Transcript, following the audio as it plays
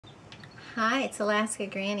Hi, it's Alaska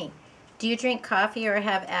Granny. Do you drink coffee or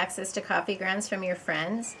have access to coffee grounds from your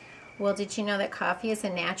friends? Well, did you know that coffee is a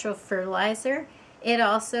natural fertilizer? It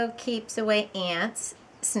also keeps away ants,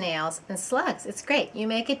 snails, and slugs. It's great. You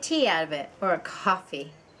make a tea out of it, or a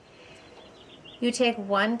coffee. You take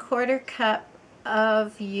 1/4 cup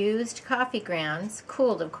of used coffee grounds,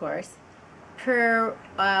 cooled of course, per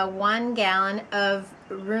 1 gallon of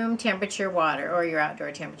room temperature water, or your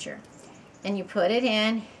outdoor temperature. And you put it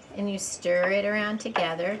in and you stir it around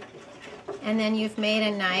together, and then you've made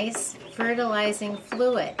a nice fertilizing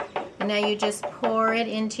fluid. And now you just pour it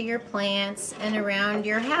into your plants and around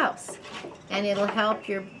your house, and it'll help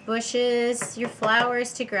your bushes, your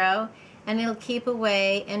flowers to grow, and it'll keep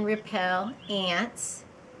away and repel ants,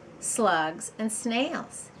 slugs, and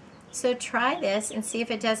snails. So try this and see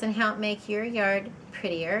if it doesn't help make your yard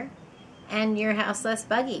prettier and your house less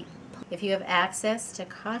buggy. If you have access to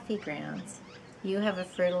coffee grounds, you have a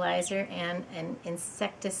fertilizer and an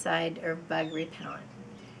insecticide or bug repellent.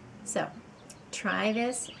 So try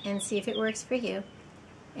this and see if it works for you.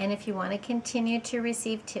 And if you want to continue to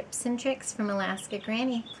receive tips and tricks from Alaska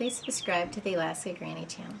Granny, please subscribe to the Alaska Granny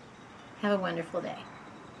channel. Have a wonderful day.